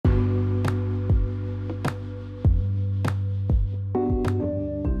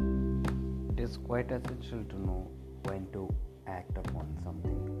quite essential to know when to act upon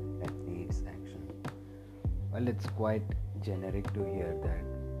something that needs action. Well, it's quite generic to hear that.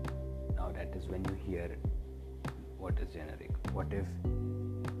 Now, that is when you hear what is generic. What if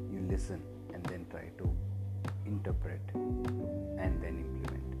you listen and then try to interpret and then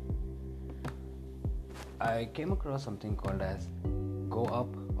implement? I came across something called as go up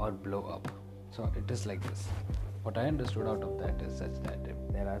or blow up. So it is like this. What I understood out of that is such that if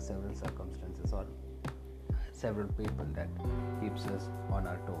there are several circumstances or several people that keeps us on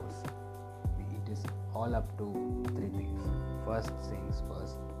our toes, it is all up to three things. First things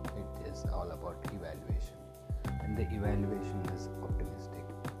first, it is all about evaluation. When the evaluation is optimistic,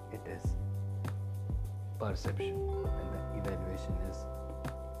 it is perception. When the evaluation is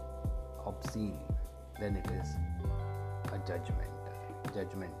obscene, then it is a judgment.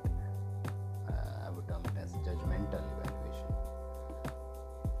 I would term it as judgmental evaluation.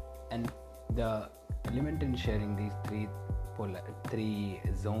 And the element in sharing these three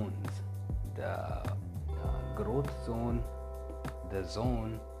zones, the growth zone, the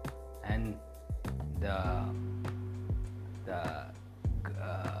zone, and the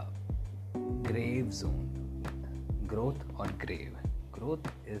grave zone. Growth or grave. Growth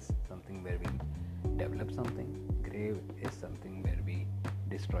is something where we develop something. Grave is something where we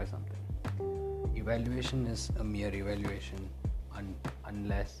destroy something. Evaluation is a mere evaluation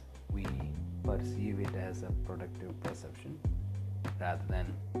unless we perceive it as a productive perception rather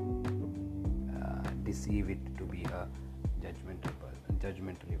than deceive it to be a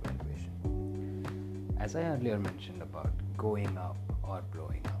judgmental evaluation. As I earlier mentioned about going up or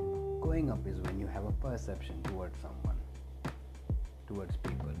blowing up. Going up is when you have a perception towards someone, towards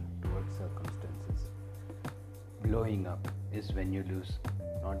people, towards circumstances. Blowing up is when you lose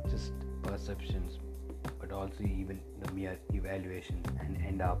not just perceptions but also even the mere evaluations and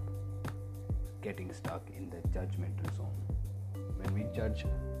end up getting stuck in the judgmental zone. When we judge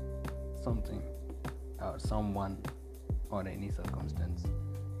something or someone or any circumstance,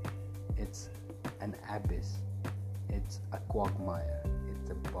 it's an abyss, it's a quagmire,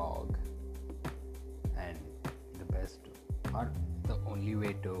 it's a bog, and the only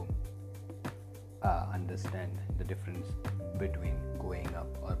way to understand the difference between going up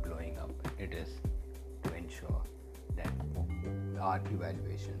or blowing up, it is to ensure that our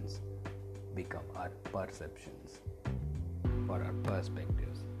evaluations become our perceptions for our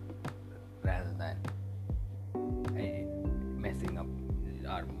perspectives rather than messing up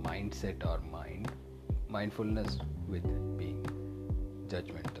our mindset or mindfulness with being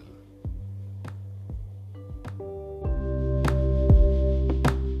judgmental.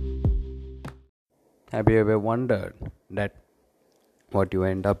 Have you ever wondered that what you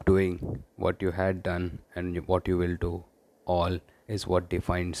end up doing, what you had done, and what you will do, all is what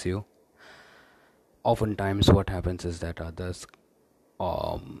defines you? Oftentimes what happens is that others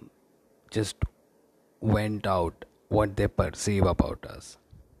just went out what they perceive about us,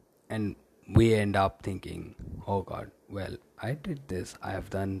 and we end up thinking, oh God, well, I did this, I have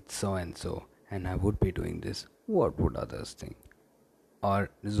done so and so, and I would be doing this, what would others think? Or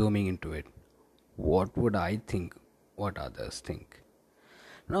zooming into it, what would I think what others think?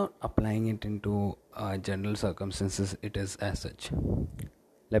 Now applying it into general circumstances, it is as such.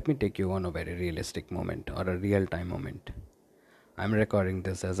 Let me take you on a very realistic moment or a real-time moment. I'm recording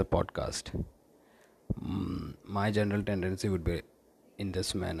this as a podcast. My general tendency would be in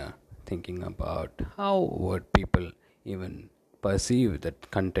this manner, thinking about how would people even perceive the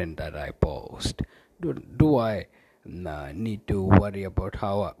content that I post. Do I need to worry about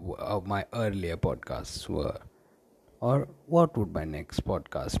how my earlier podcasts were, or what would my next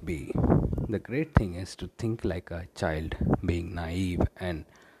podcast be? The great thing is to think like a child, being naive and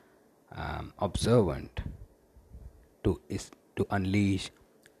observant, to unleash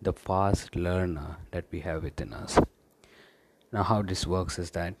the fast learner that we have within us. Now how this works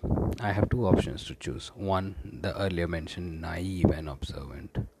is that I have two options to choose. One, the earlier mentioned naive and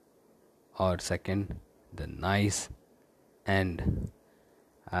observant, or second, the nice and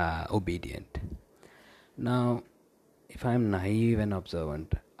obedient. Now if I am naive and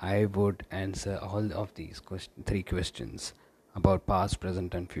observant, I would answer all of these three questions about past,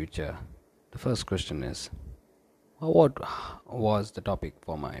 present and future. The first question is, what was the topic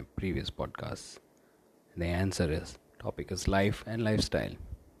for my previous podcast? The answer is, topic is life and lifestyle.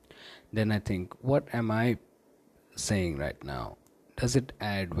 Then I think, what am I saying right now? Does it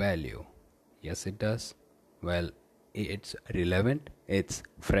add value? Yes, it does. Well, it's relevant, it's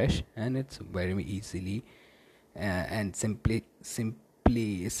fresh, and it's very easily and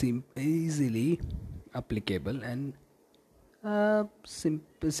easily applicable and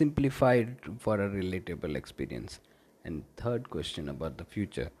Simplified for a relatable experience. And third question about the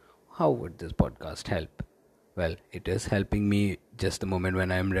future: how would this podcast help? Well, it is helping me just the moment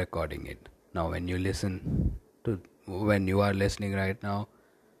when I am recording it. Now, when you are listening right now,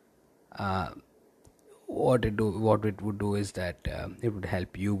 uh, what it would do is that it would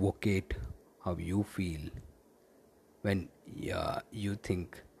help you vocate how you feel when you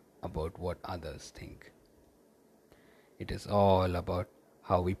think about what others think. It is all about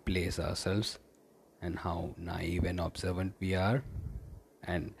how we place ourselves and how naive and observant we are,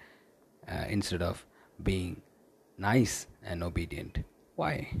 and instead of being nice and obedient.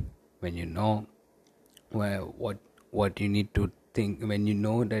 Why? When you know what you need to think, when you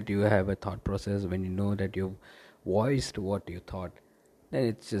know that you have a thought process, when you know that you've voiced what you thought, then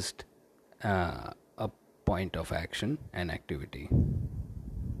it's just a point of action and activity.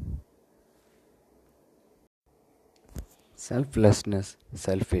 Selflessness,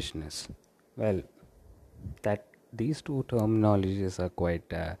 selfishness. Well, that these two terminologies are quite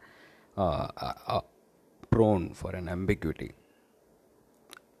prone for an ambiguity.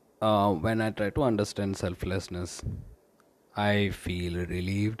 When I try to understand selflessness, I feel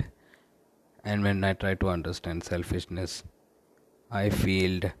relieved, and when I try to understand selfishness, I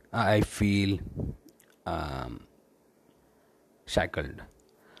feel um, shackled.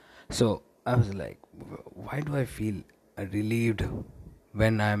 So I was like, why do I feel relieved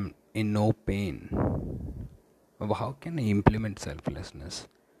when I'm in no pain? How can I implement selflessness?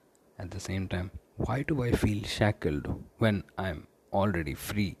 At the same time, why do I feel shackled when I'm already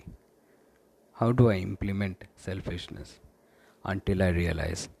free? How do I implement selfishness? Until I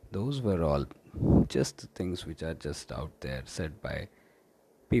realize those were all just things which are just out there said by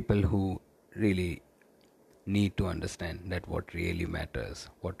people who really need to understand that what really matters,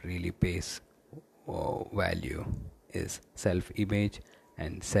 what really pays value is self image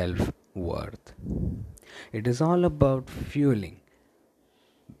and self worth. It is all about fueling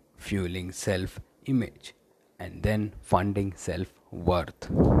self image, and then funding self worth.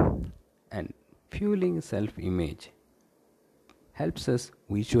 And fueling self image helps us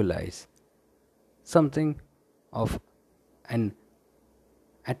visualize something of an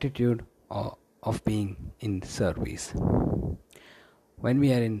attitude of being in service. When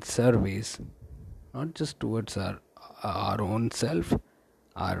we are in service, not just towards our own self,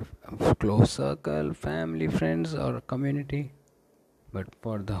 our close circle, family, friends, or community, but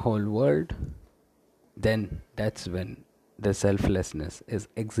for the whole world, then that's when the selflessness is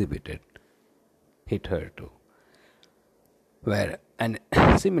exhibited, hit her too. Where and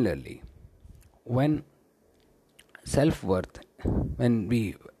similarly, when self worth, when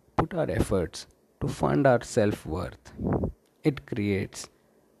we put our efforts to fund our self worth, it creates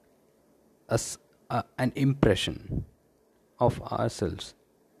an impression of ourselves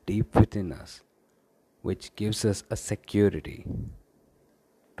deep within us, which gives us a security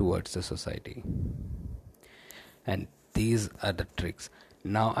towards the society. And these are the tricks.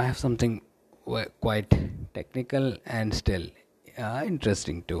 Now I have something quite technical and still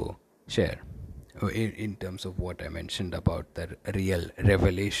interesting to share in terms of what I mentioned about the real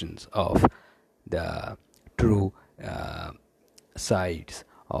revelations of the true sides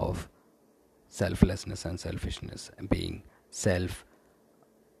of selflessness and selfishness, being self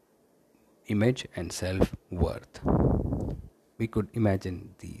image and self worth. We could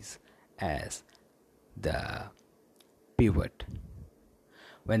imagine these as the pivot.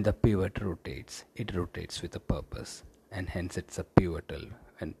 When the pivot rotates, it rotates with a purpose, and hence it's a pivotal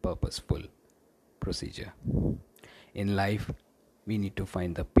and purposeful procedure. In life, we need to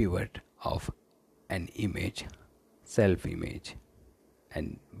find the pivot of an image, self image,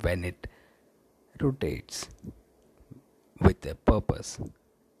 and when it rotates with a purpose,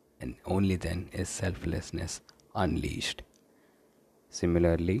 and only then is selflessness unleashed.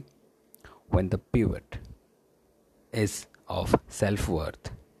 Similarly, when the pivot is of self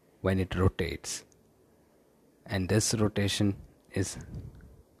worth, when it rotates, and this rotation is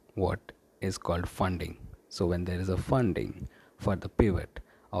what is called funding. So, when there is a funding for the pivot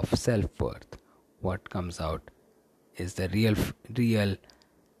of self worth, what comes out is the real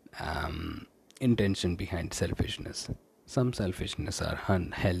intention behind selfishness. Some selfishness are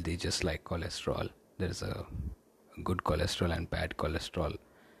unhealthy, just like cholesterol. There is a good cholesterol and bad cholesterol.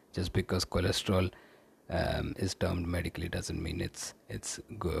 Just because cholesterol is termed medically doesn't mean it's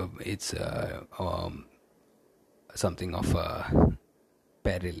good. It's something of a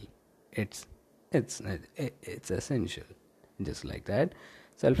peril. It's it's essential. Just like that,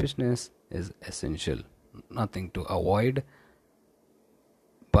 selfishness is essential. Nothing to avoid,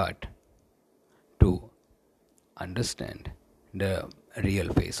 but to understand the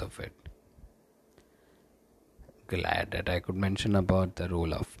real face of it. Glad that I could mention about the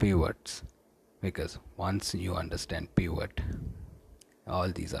role of pivots, because once you understand pivot, all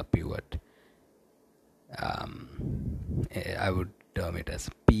these are pivot. I would term it as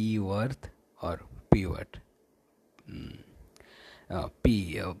P worth or pivot.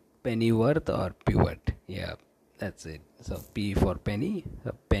 Pennyworth or pivot. Yeah, that's it. So P for penny,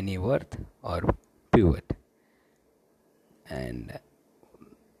 pennyworth or pivot, and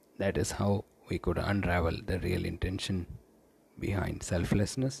that is how we could unravel the real intention behind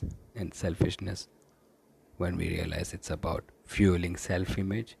selflessness and selfishness when we realize it's about fueling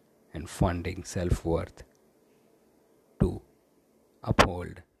self-image and funding self-worth to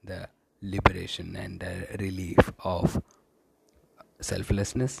uphold the liberation and the relief of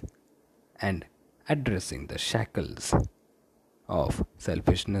selflessness, and addressing the shackles of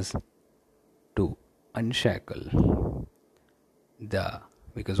selfishness to unshackle the,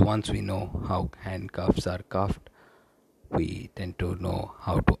 because once we know how handcuffs are cuffed, we tend to know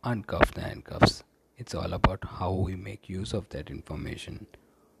how to uncuff the handcuffs. It's all about how we make use of that information.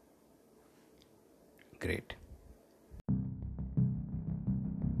 Great.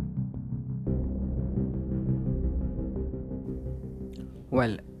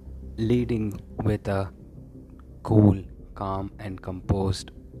 Well, leading with a cool, calm, and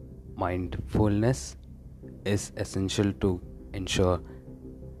composed mindfulness is essential to ensure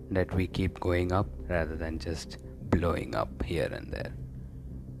that we keep going up rather than just blowing up here and there.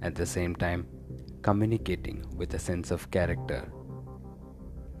 At the same time, communicating with a sense of character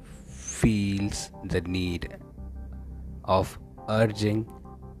feels the need of urging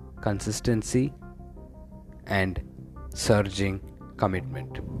consistency and surging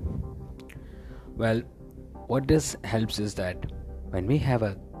commitment. Well, what this helps is that when we have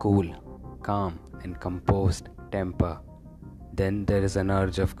a cool, calm, and composed temper, then there is an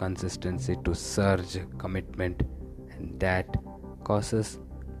urge of consistency to surge commitment, and that causes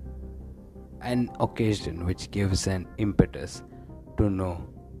an occasion which gives an impetus to know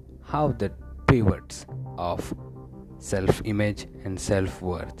how the pivots of self-image and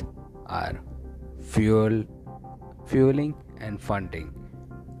self-worth are fueling and funding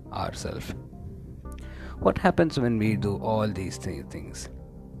ourselves. What happens when we do all these things?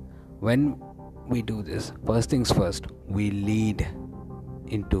 When we do this, first things first, we lead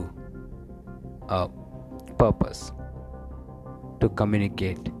into a purpose to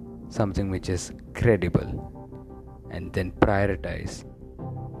communicate something which is credible, and then prioritize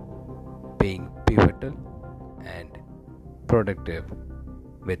being pivotal and productive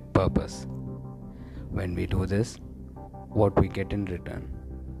with purpose. When we do this, what we get in return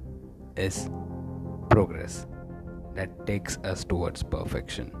is progress that takes us towards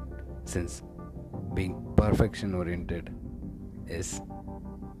perfection, since being perfection oriented is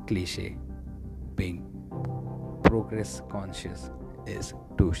cliche, being progress conscious is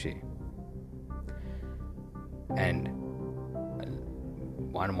touche. And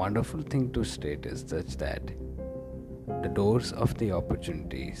one wonderful thing to state is such that the doors of the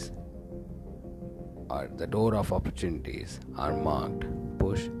opportunities, or the door of opportunities, are marked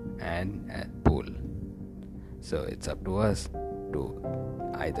push and pull. So it's up to us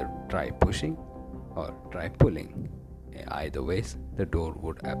to either try pushing or try pulling. Either ways, the door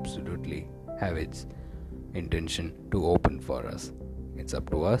would absolutely have its intention to open for us. It's up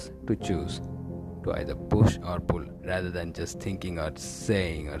to us to choose to either push or pull, rather than just thinking or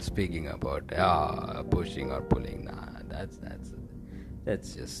saying or speaking about pushing or pulling.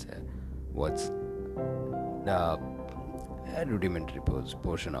 That's just what's the rudimentary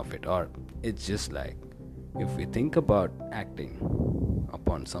portion of it. Or it's just like, if we think about acting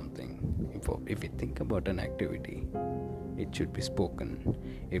upon something, if we think about an activity, it should be spoken.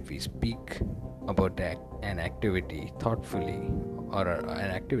 If we speak about an activity thoughtfully, or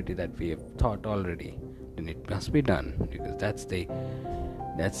an activity that we have thought already, then it must be done, because that's the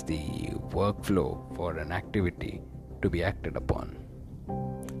workflow for an activity to be acted upon.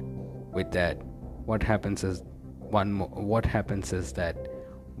 With that, what happens is that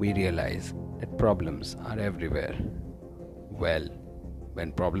we realize that problems are everywhere. Well,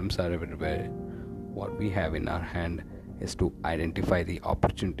 when problems are everywhere, what we have in our hand is to identify the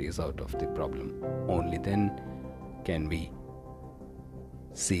opportunities out of the problem. Only then can we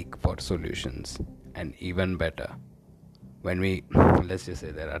seek for solutions. And even better, when we let's just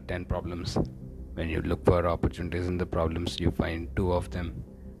say there are 10 problems, when you look for opportunities in the problems, you find 2 of them.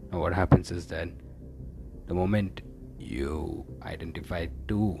 And what happens is that the moment you identify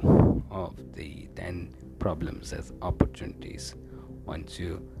 2 of the 10 problems as opportunities, once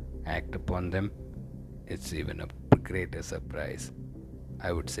you act upon them, it's even a greater surprise.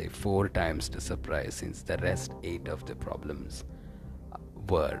 I would say 4 times the surprise, since the rest 8 of the problems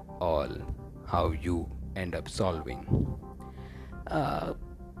were all how you end up solving. Uh,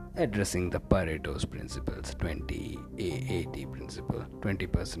 Addressing the Pareto's principles, 20 80 principle,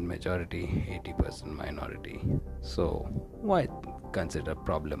 20% majority, 80% minority. So, why consider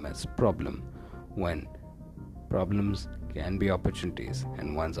problem as problem when problems can be opportunities,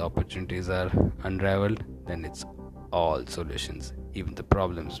 and once opportunities are unraveled, then it's all solutions. Even the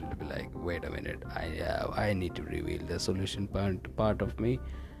problems will be like, wait a minute, I need to reveal the solution part of me.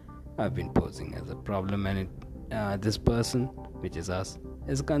 I've been posing as a problem, and this person, which is us,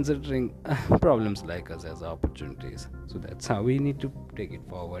 is considering problems like us as opportunities. So that's how we need to take it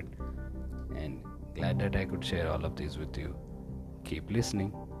forward. And glad that I could share all of these with you. Keep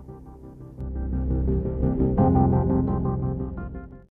listening.